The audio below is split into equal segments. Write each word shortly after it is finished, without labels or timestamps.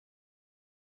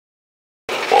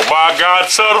My God,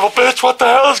 son of a bitch, what the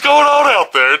hell is going on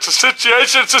out there? It's a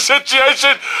situation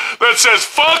that says,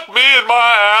 fuck me in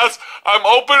my ass. I'm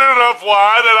opening it up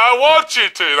wide and I want you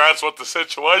to. That's what the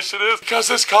situation is. Because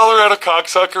this Colorado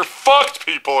cocksucker fucked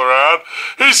people around.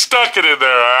 He stuck it in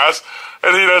their ass.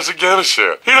 And he doesn't give a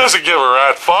shit. He doesn't give a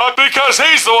rat fuck because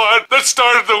he's the one that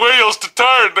started the wheels to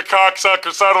turn, the cocksucker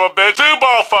son of a bitch.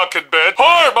 Two-ball fucking bitch.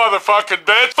 Whore motherfucking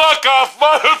bitch. Fuck off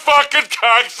motherfucking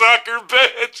cocksucker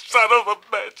bitch. Son of a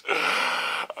bitch.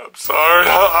 I'm sorry.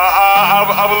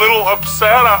 I'm a little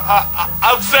upset.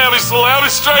 I'm Sammy Salami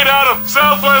straight out of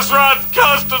Southwest Rotten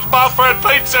Customs. My friend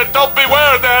Pete said, don't be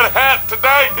wearing that hat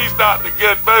today. He's not in a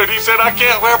good mood. He said, I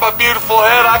can't wear my beautiful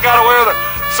hat. I gotta wear the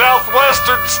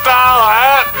Southwestern style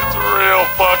hat. It's a real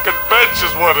fucking bitch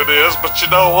is what it is, but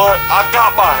you know what? I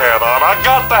got my hat on. I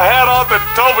got the hat on that he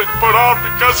told me to put on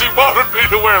because he wanted me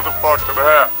to wear the fucking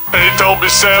hat. And he told me,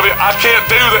 Sammy, I can't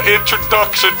do the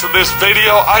introduction to this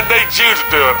video. I need you to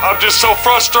do it. I'm just so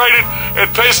frustrated and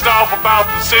pissed off about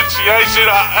the situation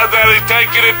that he's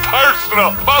taking it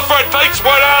personal. My friend Pete's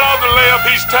went out on the limb.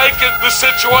 He's taken the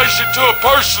situation to a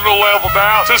personal level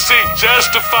now to see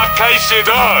justification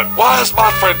done. Why is my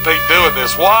friend Pete doing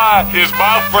this? Why is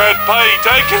my friend Pete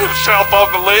taking himself on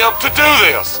the limb to do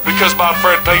this? Because my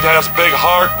friend Pete has a big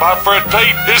heart. My friend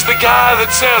Pete is the guy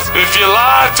that says, if you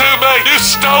lie to me, you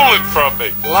stole it from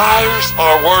me. Liars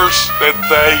are worse than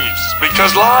thieves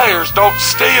because liars don't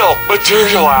steal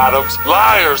material items.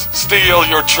 Liars steal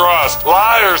your trust.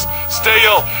 Liars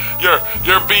steal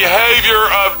your behavior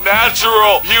of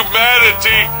natural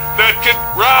humanity that can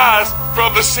rise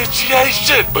from the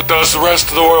situation. But does the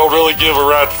rest of the world really give a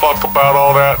rat fuck about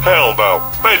all that? Hell no.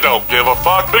 They don't give a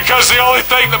fuck because the only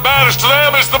thing that matters to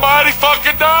them is the mighty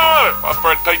fucking dollar. My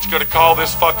friend Pete's gonna call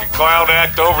this fucking clown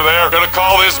act over there. Gonna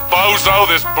call this bozo,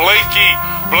 this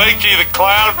Blinky the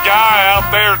clown guy out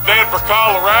there in Denver,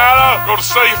 Colorado. Gonna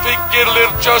see if he can get a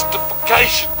little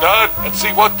justification done and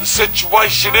see what the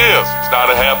situation is. He's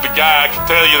not a happy guy, I can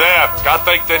tell you that. I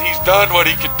think that he's done what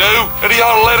he can do and he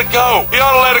ought to let it go. He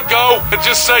ought to let it go and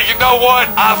just say, you know what?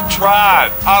 I've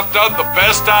tried. I've done the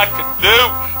best I can do.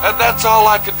 And that's all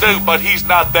I can do, but he's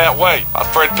not that way. My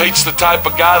friend Pete's the type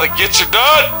of guy that gets you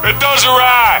done and does it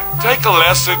right. Take a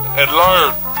lesson and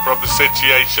learn from the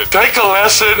situation. Take a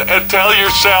lesson and tell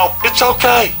yourself, it's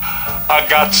okay. I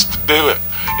got to do it.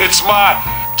 It's my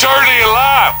journey in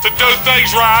life to do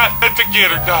things right and to get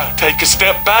her done. Take a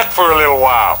step back for a little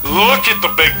while. Look at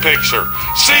the big picture.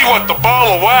 See what the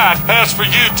ball of wax has for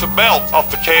you to melt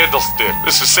off the candlestick.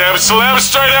 This is Sammy Salami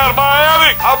straight out of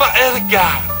Miami. I'm an edit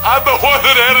guy. I'm the one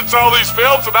that edits all these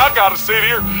films, and I gotta sit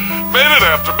here minute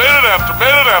after minute after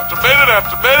minute after minute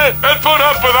after minute and put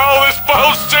up with all this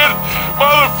bullshit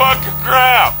motherfucking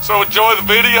crap. So enjoy the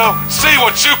video, see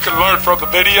what you can learn from the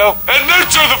video, and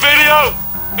nurture the video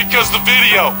because the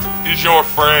video is your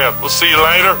friend. We'll see you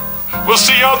later. We'll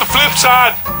see you on the flip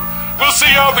side. We'll see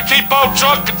you on the keep on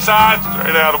trucking side.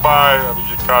 Straight out of Miami,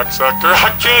 you cocksucker.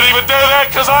 I can't even do that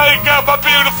because I ain't got my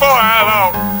beautiful hat on.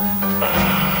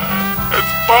 It's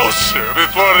bullshit,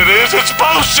 it's what it is, it's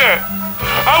bullshit!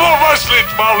 I want my Schlitz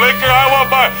malt liquor, I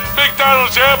want my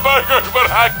McDonald's hamburger,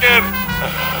 but I can't.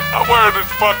 I'm wearing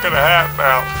this fucking hat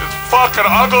now. This fucking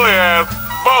ugly ass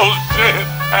bullshit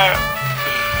hat.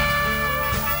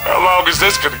 How long is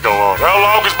this gonna go on? How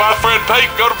long is my friend Pete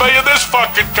gonna be in this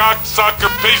fucking cocksucker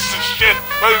piece of shit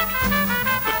mood?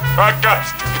 I got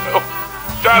to go.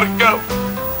 Gotta go.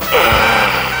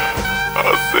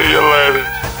 I'll see you later.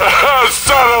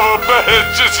 Son of a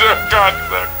bitch, it's your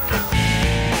cocksucker.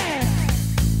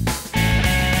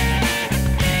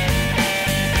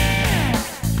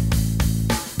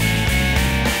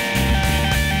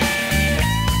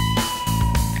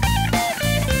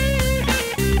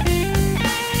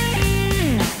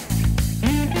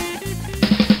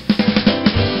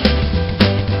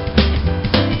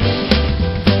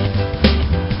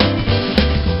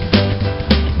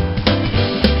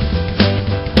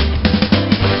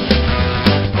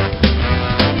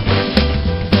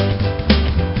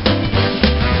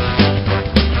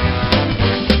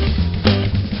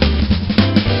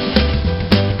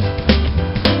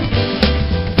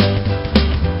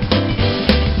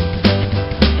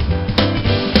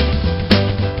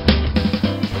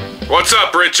 What's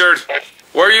up, Richard?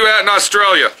 Where are you at in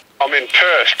Australia? I'm in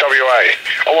Perth, WA.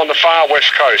 I'm on the far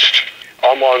west coast.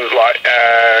 I'm on like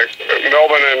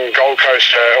Melbourne and Gold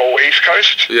Coast, all east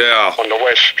coast. Yeah. On the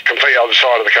west, complete other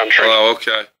side of the country. Oh,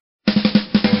 okay.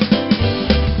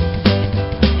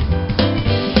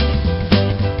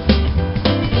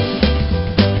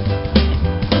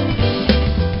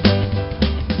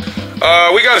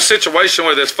 we got a situation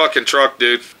with this fucking truck,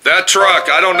 dude. That truck,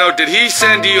 I don't know, did he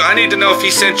send you, I need to know if he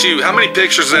sent you, how many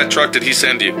pictures of that truck did he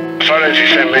send you? Photos he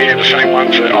sent me are the same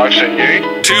ones that I've sent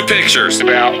you. 2 pictures.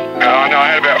 About, I know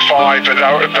I had about 5, but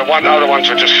the other ones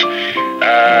were just,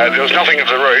 there was nothing of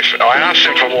the roof. I asked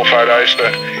him for more photos,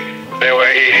 but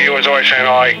he was always saying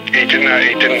he didn't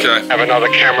have another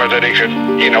camera that he could,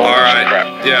 you know, all right,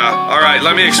 crap. Yeah, all right,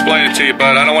 let me explain it to you,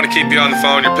 bud. I don't want to keep you on the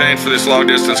phone. You're paying for this long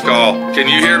distance call. Can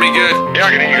you hear me good? Yeah, I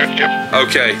can hear you good, yep.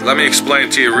 Okay, let me explain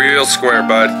it to you real square,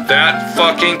 bud. That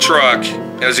fucking truck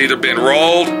has either been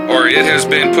rolled or it has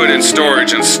been put in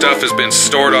storage and stuff has been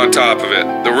stored on top of it.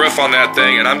 The roof on that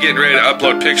thing, and I'm getting ready to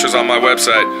upload pictures on my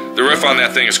website, the roof on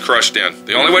that thing is crushed in.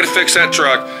 The only way to fix that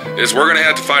truck is we're gonna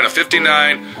have to find a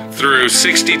 59 through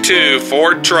 62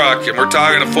 Ford truck, and we're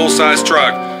talking a full-size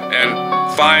truck, and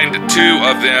find 2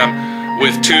 of them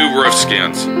with 2 roof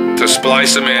skins to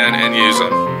splice them in and use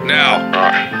them. Now,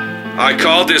 I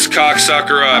called this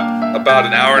cocksucker up about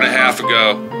an hour and a half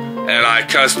ago, and I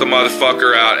cussed the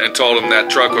motherfucker out and told him that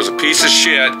truck was a piece of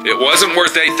shit. It wasn't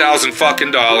worth $8,000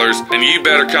 fucking dollars, and you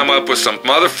better come up with some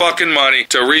motherfucking money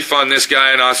to refund this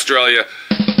guy in Australia.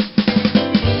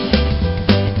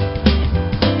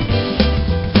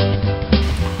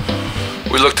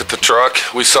 We looked at the truck,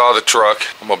 we saw the truck.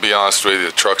 I'm gonna be honest with you,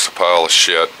 the truck's a pile of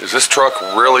shit. Is this truck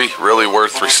really, really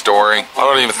worth restoring? I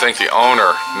don't even think the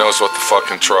owner knows what the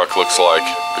fucking truck looks like.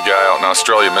 The guy out in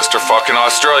Australia, Mr. fucking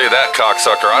Australia, that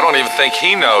cocksucker, I don't even think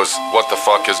he knows what the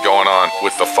fuck is going on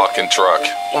with the fucking truck.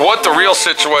 What the real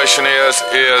situation is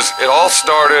it all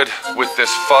started with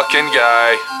this fucking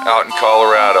guy out in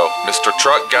Colorado. Mr.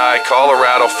 Truck Guy,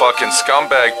 Colorado fucking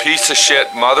scumbag piece of shit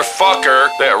motherfucker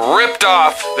that ripped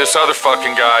off this other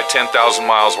fucking guy 10,000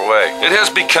 miles away. It has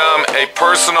become a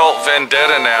personal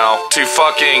vendetta now to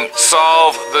fucking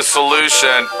solve the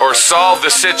solution or solve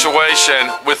the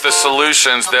situation with the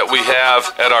solutions that we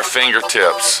have at our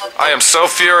fingertips. I am so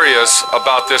furious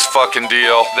about this fucking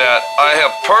deal that I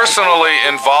have personally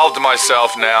involved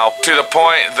myself now to the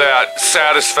point that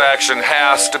satisfaction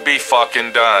has to be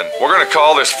fucking done. We're gonna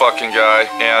call this fucking guy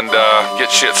and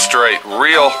get shit straight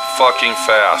real fucking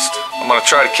fast. I'm gonna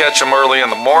try to catch him early in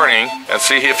the morning and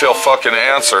see if he'll fucking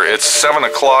answer. It's 7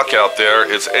 o'clock out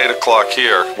there, it's 8 o'clock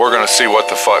here. We're gonna see what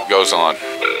the fuck goes on.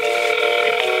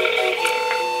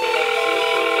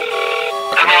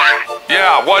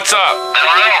 Yeah, what's up?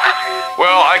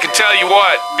 Well, I can tell you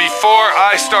what, before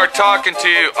I start talking to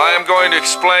you, I am going to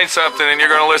explain something and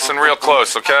you're going to listen real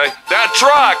close, okay? That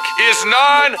truck is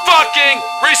non-fucking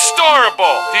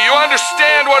restorable. Do you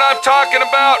understand what I'm talking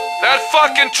about? That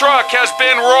fucking truck has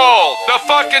been rolled. The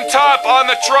fucking top on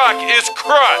the truck is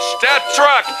crushed. That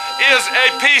truck is a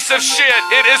piece of shit.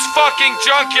 It is fucking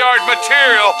junkyard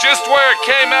material just where it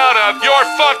came out of your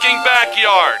fucking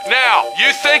backyard. Now, you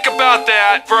think about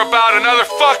that for about another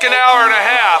fucking hour and a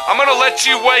half. I'm gonna let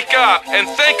you wake up and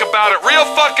think about it real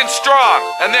fucking strong.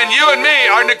 And then you and me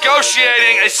are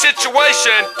negotiating a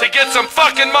situation to get some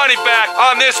fucking money back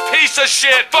on this piece of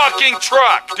shit fucking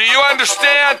truck. Do you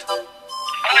understand?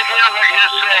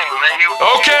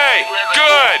 Okay,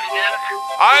 good.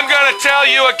 I'm gonna tell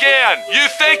you again. You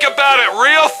think about it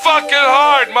real fucking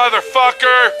hard,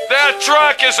 motherfucker. That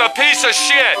truck is a piece of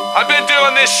shit. I've been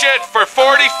doing this shit for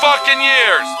 40 fucking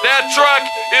years. That truck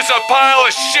is a pile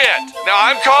of shit. Now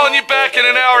I'm calling you back in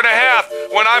an hour and a half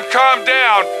when I'm calmed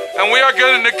down, and we are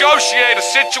gonna negotiate a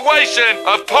situation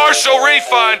of partial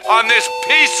refund on this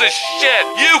piece of shit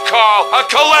you call a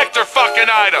collector fucking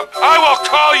item. I will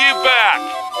call you back.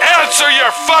 Answer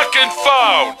your fucking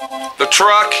phone. The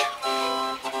truck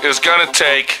is gonna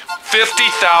take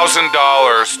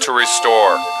 $50,000 to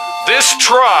restore. This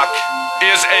truck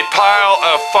is a pile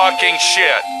of fucking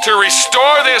shit. To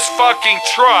restore this fucking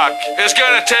truck is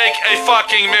gonna take a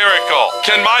fucking miracle.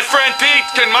 Can my friend Pete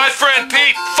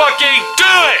fucking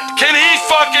do it? Can he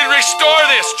fucking restore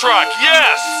this truck?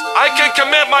 Yes, I can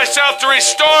commit myself to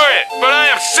restore it, but I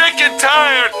am sick and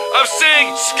tired of seeing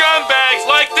scumbags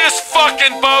like this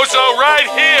fucking bozo right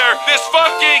here, this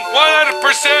fucking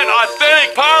 100%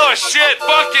 authentic pile of shit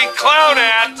fucking clown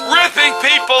act ripping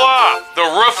people off. The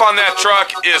roof on that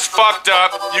truck is fucked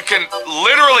up. You can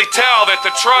literally tell that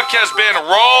the truck has been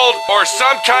rolled or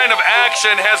some kind of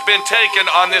action has been taken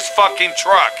on this fucking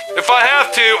truck. If I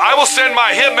have to, I will send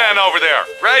my hitman over there,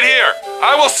 right here.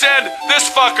 I will send this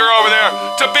fucker over there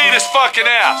to beat his fucking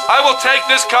ass. I will take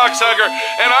this cocksucker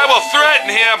and I will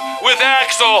threaten him with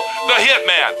Axel, the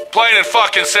hitman. Plain and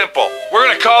fucking simple. We're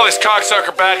gonna call this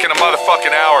cocksucker back in a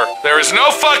motherfucking hour. There is no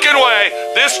fucking way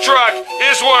this truck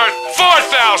is worth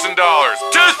 $4,000.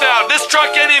 $2,000. This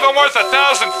truck ain't even worth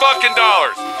 $1,000 fucking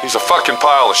dollars. He's a fucking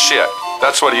pile of shit.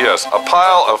 That's what he is. A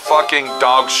pile of fucking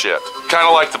dog shit. Kind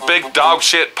of like the big dog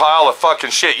shit pile of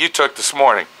fucking shit you took this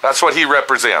morning. That's what he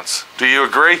represents. Do you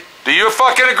agree? Do you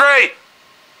fucking agree?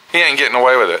 He ain't getting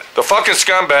away with it. The fucking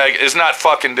scumbag is not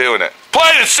fucking doing it.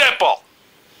 Plain and simple!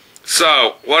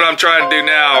 So, what I'm trying to do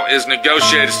now is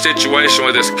negotiate a situation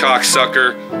with this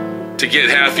cocksucker to get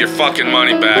half your fucking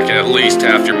money back, at least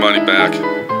half your money back.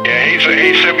 Yeah, he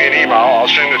sent me an email. I'll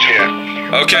send it to you.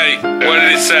 Okay, what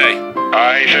did it say?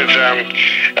 He said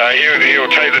he will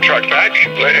take the truck back. He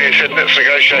said let's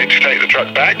negotiate to take the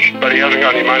truck back, but he hasn't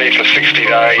got any money for 60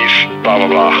 days, blah, blah,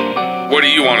 blah. What do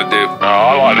you want to do?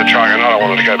 I like the truck and I don't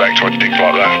want it to go back to a dick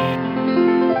like that.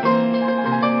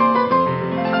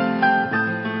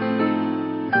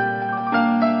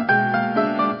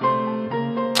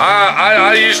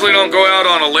 I usually don't go out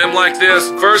on a limb like this.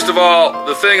 First of all,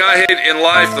 the thing I hate in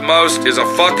life the most is a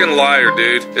fucking liar,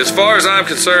 dude. As far as I'm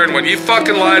concerned, when you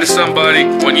fucking lie to somebody,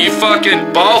 when you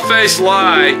fucking bald-faced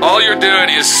lie, all you're doing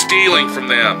is stealing from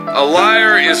them. A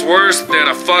liar is worse than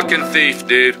a fucking thief,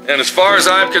 dude. And as far as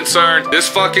I'm concerned, this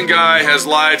fucking guy has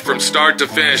lied from start to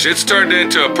finish. It's turned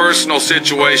into a personal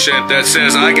situation that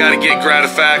says I gotta get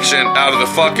gratification out of the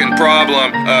fucking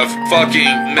problem of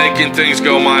fucking making things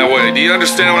go my way. Do you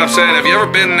understand what I'm saying? Have you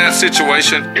ever been in that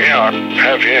situation? Yeah, I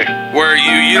have, yeah. Where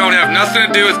you don't have nothing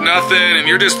to do with nothing and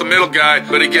you're just the middle guy,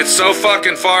 but it gets so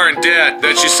fucking far in debt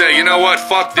that you say, you know what,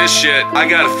 fuck this shit. I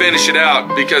gotta finish it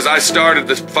out because I started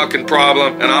this fucking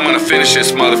problem and I'm gonna finish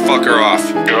this motherfucker off.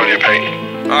 Good on you,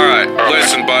 Pete. Alright,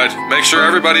 listen, bud. Make sure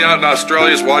everybody out in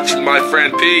Australia is watching my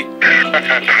friend Pete.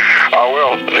 I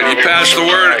will. And you pass the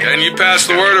word,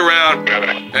 around.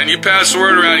 And you pass the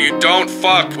word around, you don't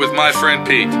fuck with my friend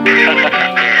Pete.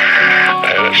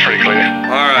 Yeah, that's pretty clear.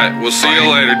 Alright, we'll see you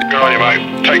later. Good on you,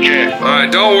 mate. Take care.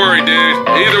 Alright, don't worry, dude.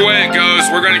 Either way it goes,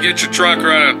 we're gonna get your truck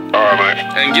running. Alright,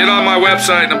 mate. And get on my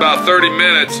website in about 30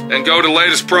 minutes and go to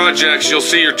latest projects. You'll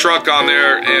see your truck on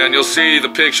there and you'll see the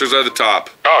pictures of the top.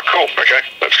 Oh, cool. Okay,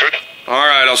 that's good.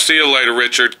 Alright, I'll see you later,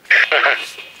 Richard.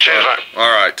 Cheers, mate.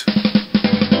 Alright.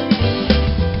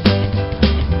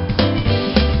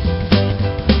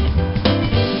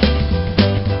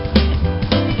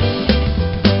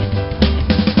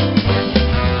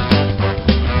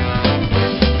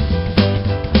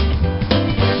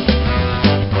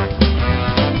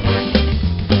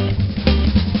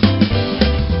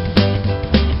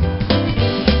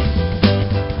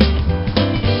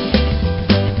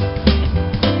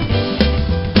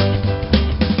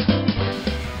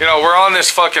 You know, we're on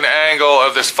this fucking angle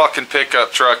of this fucking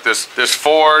pickup truck, this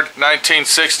Ford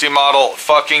 1960 model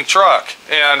fucking truck.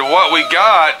 And what we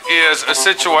got is a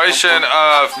situation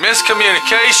of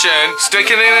miscommunication,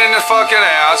 sticking it in the fucking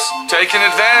ass, taking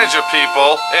advantage of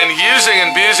people, and using and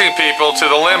abusing people to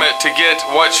the limit to get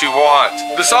what you want.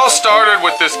 This all started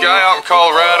with this guy out in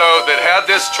Colorado that had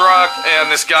this truck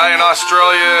and this guy in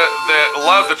Australia that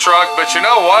loved the truck. But you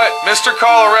know what? Mr.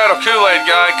 Colorado Kool-Aid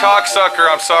guy, cocksucker,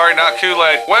 I'm sorry, not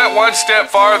Kool-Aid, went one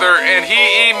step farther and he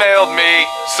emailed me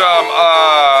some,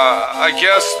 I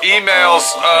guess, emails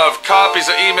of copies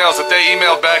of emails that they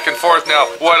emailed back and forth. Now,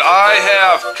 what I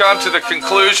have come to the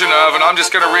conclusion of, and I'm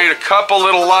just going to read a couple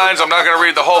little lines, I'm not going to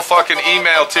read the whole fucking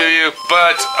email to you,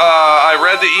 but I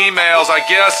read the emails. I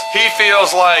guess he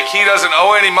feels like he doesn't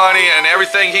owe any money and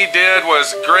everything he did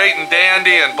was great and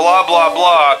dandy and blah, blah,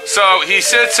 blah. So he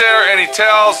sits there and he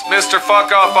tells Mr. Fuck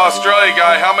Off Australia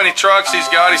guy how many trucks he's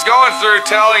got. He's going through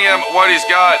telling him what he's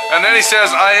got. And then he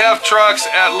says, I have trucks,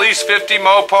 at least 50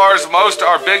 Mopars, most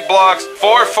are big blocks,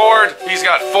 4 Ford, he's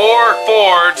got 4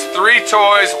 Fords, 3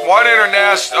 Toys, 1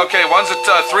 International, okay,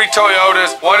 3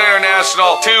 Toyotas, 1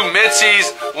 International, 2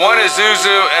 Mitsubisis, 1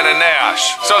 Isuzu, and a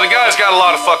Nash. So the guy's got a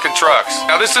lot of fucking trucks.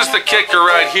 Now this is the kicker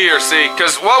right here, see,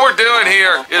 because what we're doing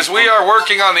here is we are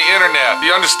working on the internet.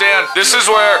 You understand? This is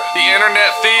where the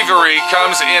internet thievery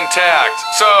comes intact.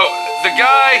 So the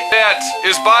guy that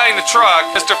is buying the truck,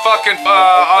 Mr. fucking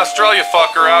Australia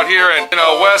fucker out here in, you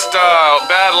know, West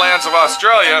Badlands of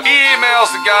Australia, he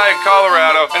emails the guy in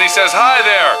Colorado and he says, hi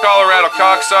there, Colorado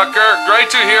cocksucker,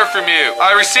 great to hear from you.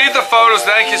 I received the photos,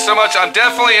 thank you so much. I'm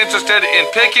definitely interested in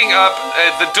picking up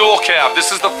the dual cab.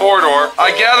 This is the 4-door. I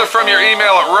gather from your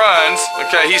email it runs.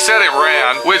 Okay, he said it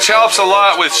ran, which helps a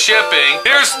lot with shipping.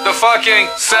 Here's the fucking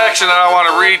section that I want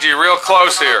to read you real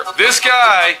close here. This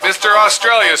guy, Mr.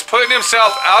 Australia, is putting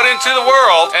himself out into the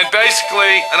world and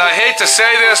basically, and I hate to say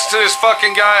this to this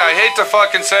fucking guy, I hate to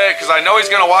fucking say it because I know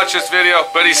he's gonna watch this video,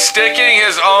 but he's sticking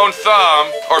his own thumb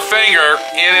or finger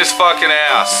in his fucking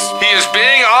ass. He is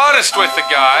being honest honest with the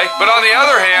guy, but on the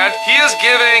other hand, he is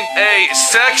giving a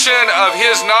section of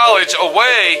his knowledge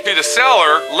away to the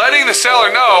seller, letting the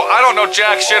seller know, I don't know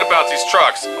jack shit about these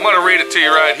trucks. I'm gonna read it to you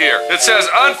right here. It says,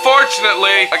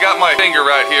 unfortunately, I got my finger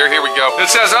right here, here we go. It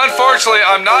says, unfortunately,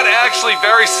 I'm not actually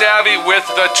very savvy with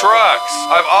the trucks.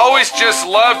 I've always just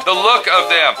loved the look of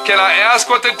them. Can I ask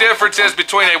what the difference is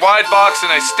between a wide box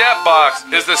and a step box?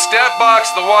 Is the step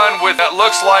box the one with that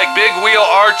looks like big wheel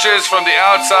arches from the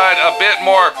outside, a bit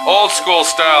more old school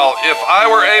style? If I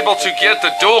were able to get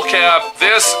the dual cab,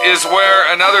 this is where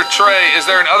another tray, is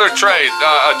there another tray?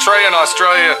 A tray in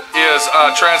Australia is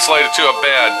translated to a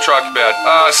bed, truck bed.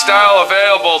 Style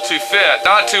available to fit.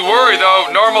 Not to worry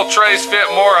though, normal trays fit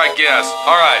more, I guess.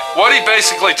 Alright, what he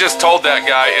basically just told that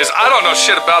guy is, I don't know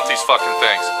shit about these fucking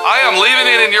things. I am leaving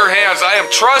it in your hands. I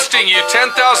am trusting you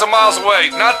 10,000 miles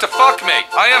away not to fuck me.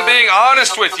 I am being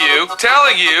honest with you,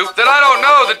 telling you that I don't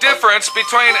know the difference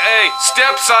between a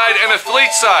step side and a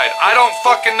fleet side. I don't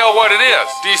fucking know what it is.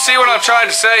 Do you see what I'm trying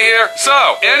to say here?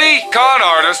 So, any con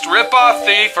artist, rip-off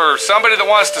thief, or somebody that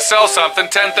wants to sell something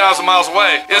 10,000 miles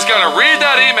away is gonna read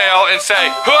that email and say,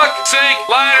 hook, sink,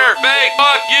 liner, bait,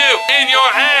 fuck you, in your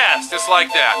ass. Just like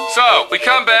that. So, we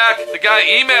come back, the guy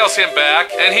emails him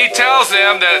back, and he tells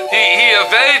them that he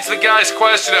evades the guy's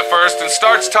question at first and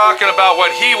starts talking about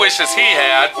what he wishes he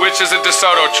had, which is a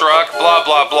DeSoto truck, blah,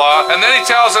 blah, blah. And then he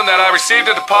tells him that I received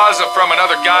a deposit from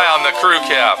another guy on the crew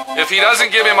cab. If he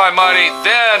doesn't give me my money,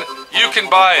 then you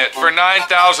can buy it for $9,000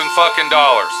 fucking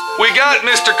dollars. We got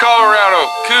Mr. Colorado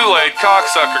Kool-Aid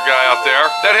cocksucker guy out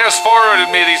there that has forwarded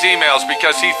me these emails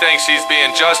because he thinks he's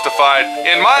being justified.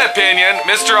 In my opinion,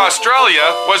 Mr. Australia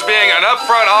was being an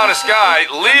upfront, honest guy,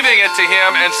 leaving it to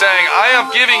him and saying, I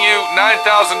am giving you $9,000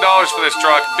 for this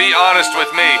truck. Be honest with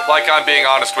me like I'm being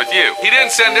honest with you. He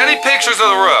didn't send any pictures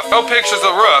of the roof. No pictures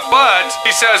of the roof. But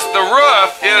he says the roof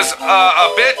is a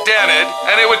bit dented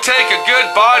and it would take a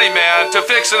good body man to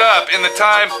fix it up in the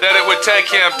time that it would take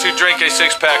him to drink a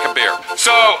 6-pack of beer.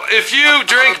 So, if you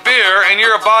drink beer and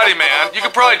you're a body man, you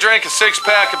could probably drink a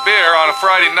 6-pack of beer on a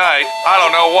Friday night, I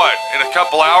don't know what, in a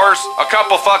couple hours? A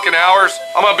couple fucking hours?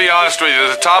 I'm gonna be honest with you,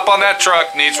 the top on that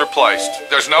truck needs replaced.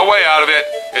 There's no way out of it.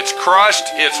 It's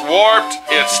crushed, it's warped,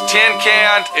 it's tin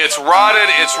canned, it's rotted,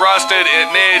 it's rusted, it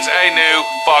needs a new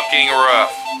fucking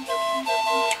roof.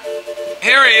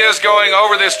 Here he is going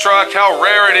over this truck, how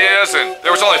rare it is, and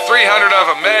there was only 300 of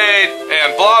them made,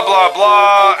 and blah, blah,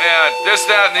 blah, and this,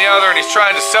 that, and the other, and he's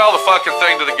trying to sell the fucking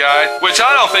thing to the guy, which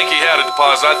I don't think he had a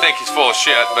deposit. I think he's full of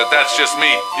shit, but that's just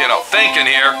me, you know, thinking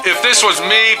here. If this was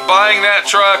me buying that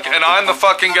truck, and I'm the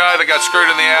fucking guy that got screwed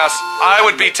in the ass, I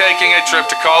would be taking a trip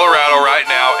to Colorado right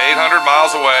now, 800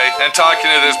 miles away, and talking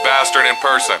to this bastard in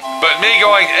person. But me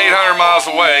going 800 miles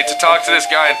away to talk to this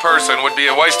guy in person would be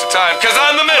a waste of time, because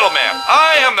I'm the middleman.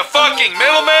 I am the fucking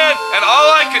middleman, and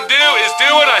all I can do is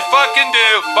do what I fucking do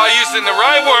by using the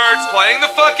right words, playing the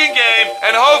fucking game,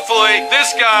 and hopefully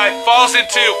this guy falls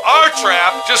into our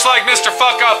trap, just like Mr.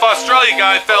 Fuck Off Australia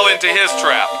guy fell into his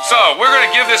trap. So, we're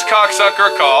gonna give this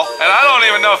cocksucker a call, and I don't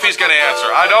even know if he's gonna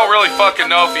answer. I don't really fucking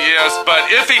know if he is,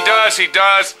 but if he does, he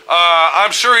does.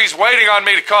 I'm sure he's waiting on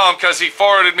me to call him because he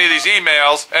forwarded me these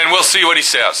emails, and we'll see what he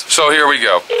says. So here we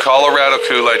go. Colorado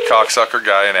Kool-Aid cocksucker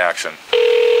guy in action.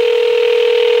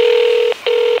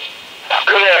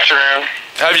 Good afternoon.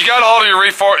 Have you got all of your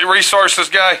resources,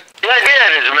 guy? Yeah, I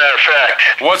did, as a matter of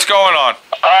fact. What's going on?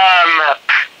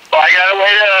 I got a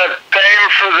way to pay him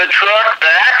for the truck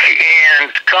back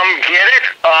and come get it,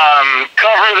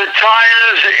 cover the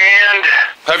tires, and...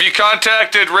 Have you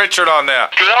contacted Richard on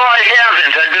that? No, I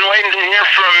haven't. I've been waiting to hear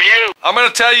from you. I'm going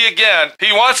to tell you again,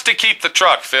 he wants to keep the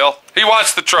truck, Phil. He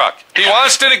wants the truck. He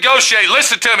wants to negotiate.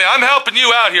 Listen to me, I'm helping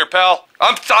you out here, pal.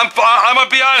 I'm going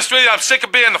to be honest with you, I'm sick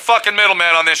of being the fucking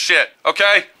middleman on this shit,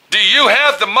 okay? Do you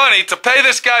have the money to pay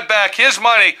this guy back his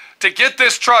money to get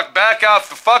this truck back off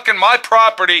the fucking my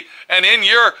property and in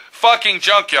your fucking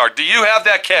junkyard? Do you have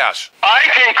that cash? I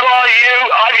can call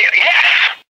you,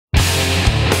 yes!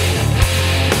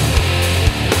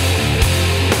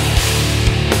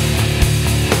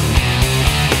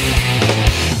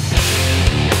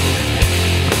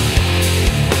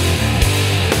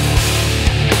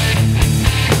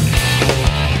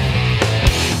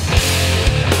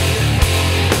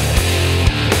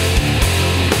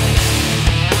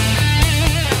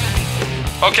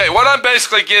 Okay, what I'm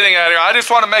basically getting at here, I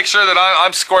just want to make sure that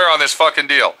I'm square on this fucking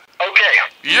deal. Okay.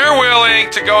 You're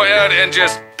willing to go ahead and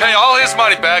just pay all his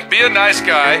money back, be a nice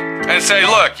guy, and say,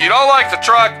 look, you don't like the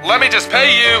truck, let me just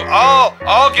pay you,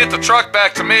 I'll get the truck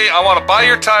back to me, I want to buy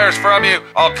your tires from you,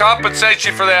 I'll compensate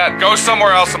you for that, go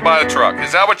somewhere else and buy the truck.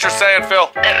 Is that what you're saying,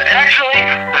 Phil? Actually,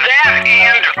 that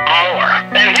and more.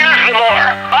 And here's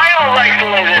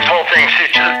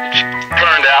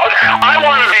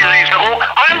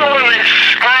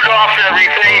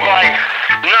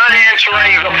not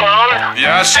answering the phone.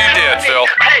 Yes, you did, Phil.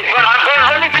 Hey, but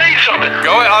let me tell you something.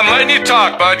 Go ahead. I'm letting you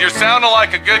talk, bud. You're sounding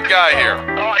like a good guy here.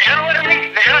 Oh, you know what I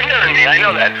mean? You're hearing me. I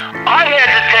know that. I had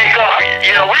to take off.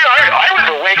 You know, I was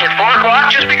awake at 4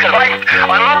 o'clock just because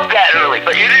I'm up that early,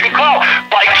 but you didn't call.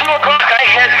 By 2 o'clock, I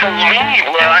had to leave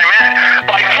where I'm at.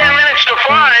 By 10 minutes to 5,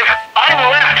 I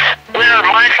left where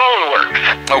my phone works.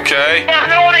 Okay. And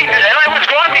I was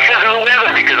gone because of the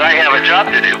weather, because I have a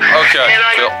job to do. Okay,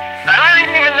 Phil. And I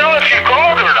didn't even know if you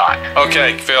called or not.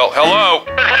 Okay, Phil. Hello?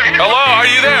 Hello, are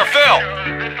you there, Phil?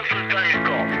 This is the first time you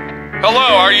called.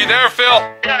 Hello, are you there, Phil?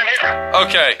 Yeah, I'm here.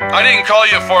 Okay, I didn't call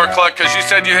you at 4 o'clock because you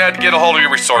said you had to get a hold of your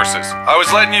resources. I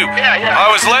was letting you I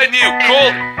was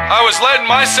letting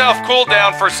myself cool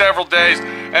down for several days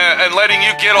and letting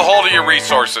you get a hold of your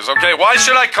resources, okay? Why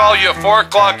should I call you at 4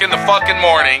 o'clock in the fucking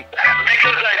morning?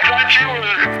 Because I thought you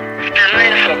were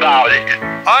serious about it.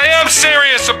 I am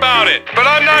serious about it, but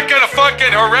I'm not gonna fucking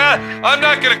I'm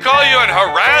not gonna call you and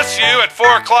harass you at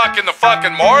 4 o'clock in the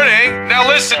fucking morning. Now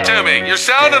listen to me. You're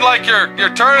sounding like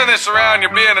you're turning this around.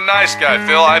 You're being a nice guy,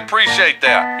 Phil. I appreciate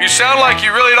that. You sound like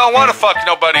you really don't want to fuck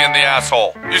nobody in the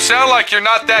asshole. You sound like you're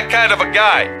not that kind of a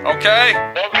guy, okay?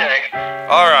 Okay.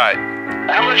 All right.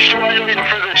 How much do I need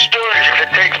for the storage if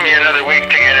it takes me another week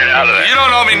to get it out of there? You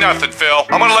don't owe me nothing, Phil.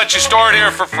 I'm gonna let you store it here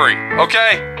for free,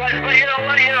 okay? But you know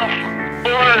what,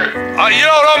 You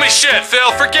don't owe me shit,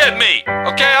 Phil. Forget me.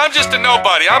 Okay, I'm just a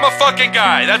nobody. I'm a fucking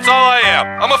guy. That's all I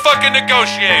am. I'm a fucking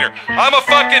negotiator. I'm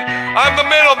the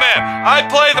middleman. I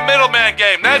play the middleman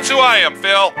game. That's who I am,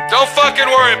 Phil. Don't fucking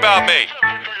worry about me.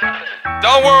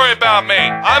 Don't worry about me.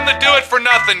 I'm the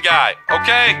do-it-for-nothing guy,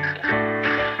 okay?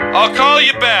 I'll call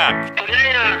you back.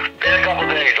 In a couple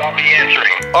days, I'll be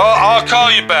answering. I'll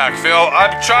call you back, Phil.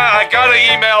 I gotta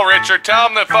email Richard, tell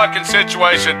him the fucking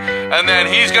situation, and then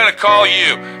he's gonna call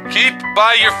you. Keep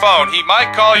by your phone. He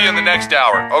might call you in the next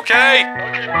hour, okay?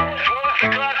 Okay, what was the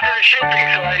cost of the shipping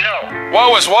so I know?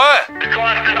 What was what? The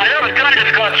cost, I know the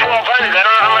tires cost $1,200. I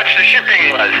don't know how much the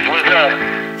shipping was.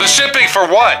 The shipping for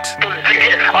what?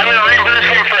 I'm gonna reimburse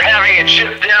him for having it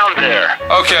shipped down there.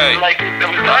 Okay. Like, it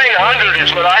was $900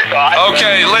 is what I thought.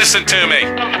 Okay, listen to me.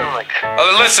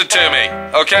 Listen to me,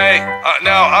 okay?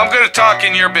 Now, I'm gonna talk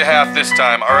in your behalf this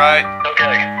time, alright?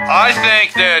 Okay. I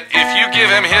think that if you give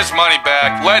him his money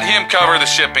back, let him cover the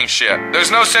shipping shit. There's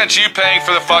no sense you paying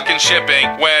for the fucking shipping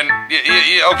when,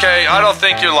 okay, I don't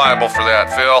think you're liable for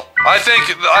that, Phil. I think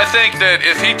that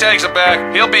if he takes it back,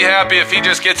 he'll be happy if he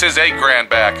just gets his $8 grand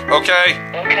back, okay?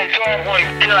 Okay, so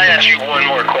can I ask you one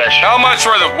more question? How much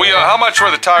were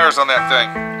the tires on that thing?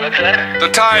 What's that? The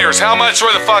tires, how much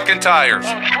were the fucking tires?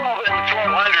 $1,200 is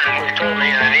what he told me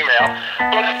in an email.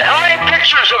 But how many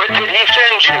pictures of it did he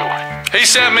send you? He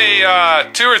sent me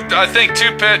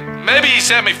maybe he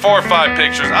sent me 4 or 5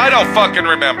 pictures. I don't fucking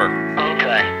remember.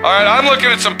 Okay. Alright, I'm looking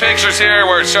at some pictures here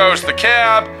where it shows the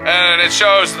cab, and it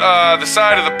shows the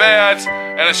side of the beds,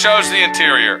 and it shows the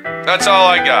interior. That's all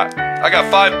I got. I got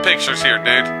 5 pictures here,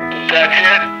 dude. That's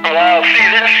it? Well, see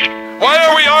this? Why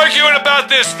are we arguing about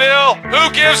this, Phil?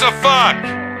 Who gives a fuck?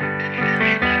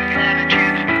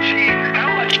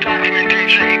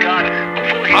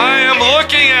 I am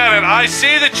looking at it. I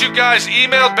see that you guys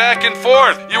emailed back and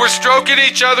forth. You were stroking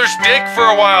each other's dick for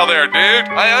a while there, dude.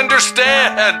 I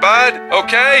understand, bud.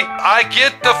 Okay? I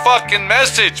get the fucking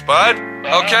message, bud.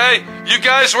 Okay? You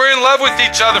guys were in love with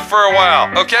each other for a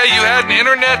while. Okay? You had an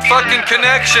internet fucking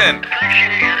connection.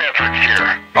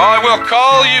 I will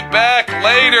call you back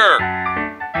later.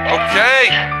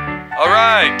 Okay?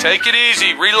 Alright, take it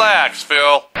easy. Relax,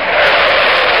 Phil.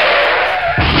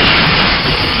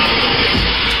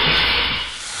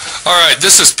 Alright,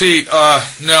 this is Pete.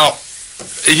 Now,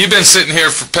 you've been sitting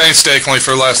here for painstakingly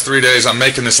for the last 3 days. I'm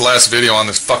making this last video on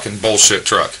this fucking bullshit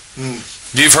truck.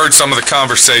 You've heard some of the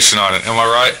conversation on it, am I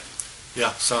right?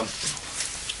 Yeah, some.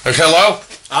 Hello?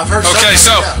 I've heard some. Okay,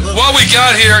 so what we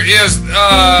got here is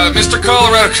Mr.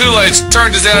 Colorado Kool-Aid's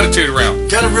turned his attitude around.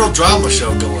 Got a real drama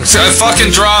show going. It's a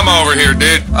fucking drama over here,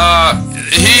 dude.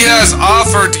 He has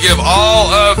offered to give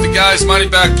all of the guy's money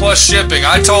back plus shipping.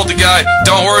 I told the guy,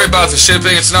 don't worry about the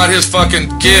shipping. It's not his fucking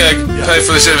gig to pay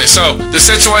for the shipping. So the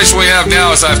situation we have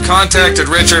now is I've contacted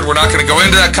Richard. We're not going to go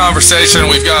into that conversation.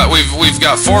 We've got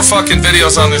 4 fucking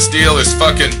videos on this deal. This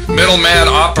fucking middleman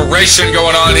operation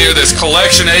going on here. This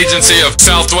collection agency of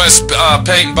Southwest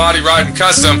Paint and Body Riding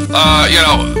Custom. You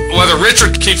know, whether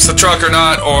Richard keeps the truck or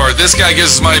not, or this guy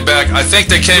gives his money back, I think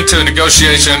they came to a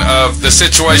negotiation of the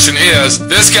situation is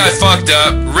This guy fucked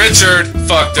up. Richard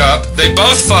fucked up. They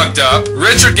both fucked up.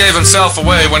 Richard gave himself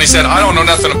away when he said, I don't know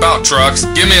nothing about trucks.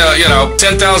 Give me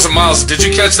 10,000 miles. Did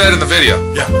you catch that in the video?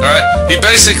 Yeah. All right. He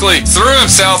basically threw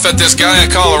himself at this guy in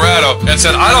Colorado and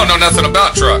said, I don't know nothing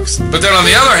about trucks. But then on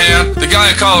the other hand, the guy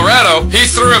in Colorado, he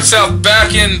threw himself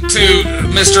back into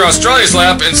Mr. Australia's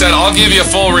lap and said, I'll give you a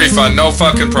full refund. No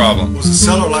fucking problem. Was the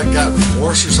seller got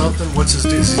remorse or something? What's his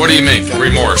deal? What do you mean,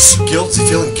 remorse? Guilt? Is he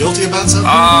feeling guilty about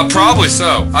something? Probably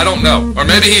so. I don't know. Or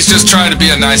maybe he's just trying to be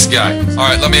a nice guy. All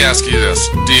right, let me ask you this.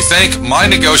 Do you think my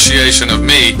negotiation of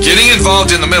me getting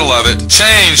involved in the middle of it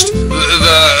changed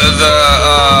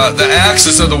the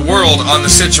axis of the world on the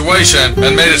situation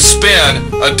and made it spin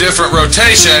a different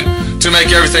rotation to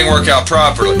make everything work out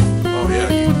properly? Oh, yeah.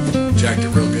 You jacked it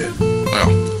real good.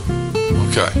 Well,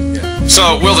 okay. Yeah.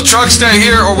 So, will the truck stay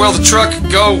here or will the truck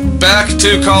go back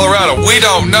to Colorado? We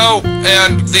don't know,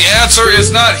 and the answer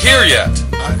is not here yet.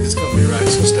 It's going to be right.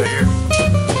 It's going to stay here.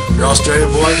 Your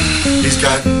Australian boy, he's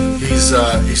trapped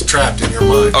in your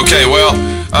mind. Okay, well,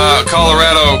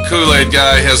 Colorado Kool-Aid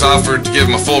guy has offered to give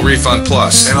him a full refund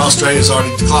plus. And Australia's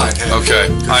already declined. Okay,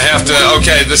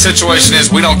 the situation is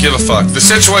we don't give a fuck. The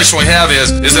situation we have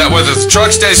is that whether the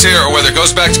truck stays here or whether it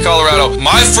goes back to Colorado,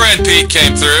 my friend Pete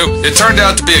came through. It turned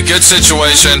out to be a good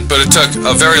situation, but it took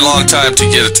a very long time to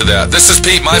get it to that. This is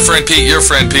Pete, my friend Pete, your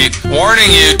friend Pete,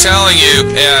 warning you, telling you,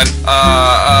 and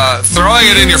throwing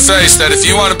it in your face that if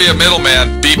you want to be a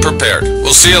middleman, be prepared.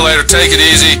 We'll see you later. Take it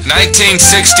easy.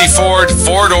 1960 Ford,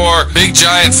 four-door, big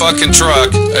giant fucking truck.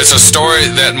 It's a story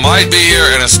that might be here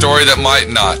and a story that might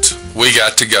not. We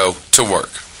got to go to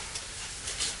work.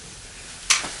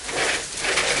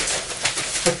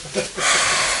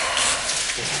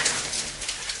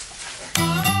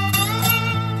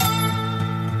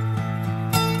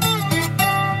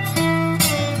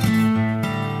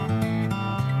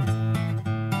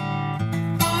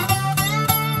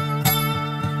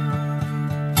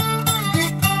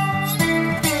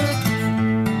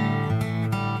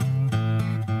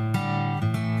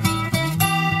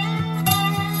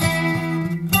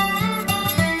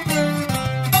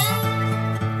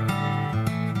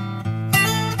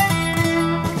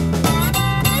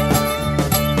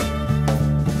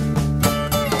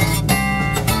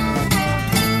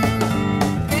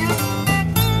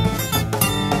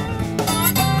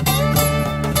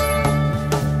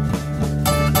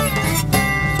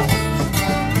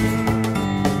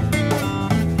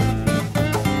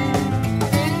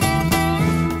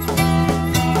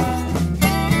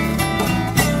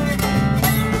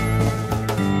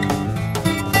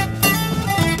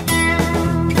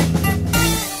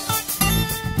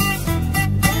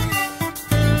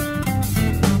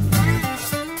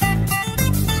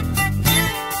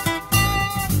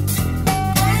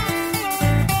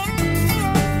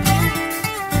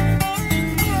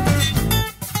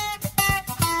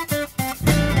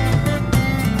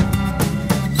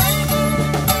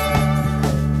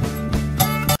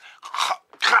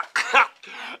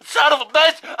 Son of a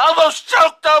bitch! I almost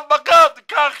choked on my gum, the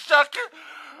cocksucker!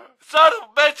 Son of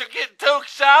a bitch, I'm getting too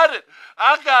excited!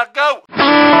 I gotta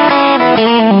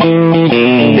go!